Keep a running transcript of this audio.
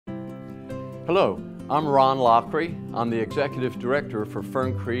Hello, I'm Ron Lockery. I'm the Executive Director for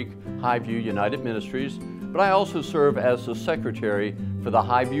Fern Creek Highview United Ministries, but I also serve as the Secretary for the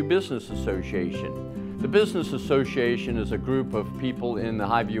Highview Business Association. The Business Association is a group of people in the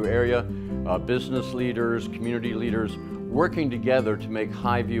Highview area, business leaders, community leaders, working together to make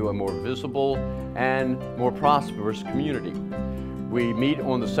Highview a more visible and more prosperous community. We meet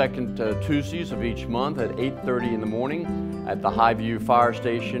on the second Tuesdays of each month at 8:30 in the morning at the Highview Fire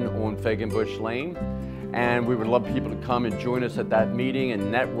Station on Fegenbush Lane. And we would love people to come and join us at that meeting and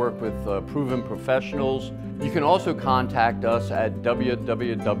network with proven professionals. You can also contact us at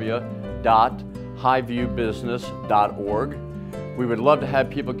www.highviewbusiness.org. We would love to have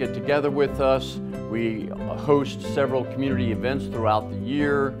people get together with us. We host several community events throughout the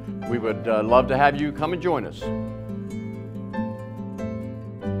year. We would love to have you come and join us.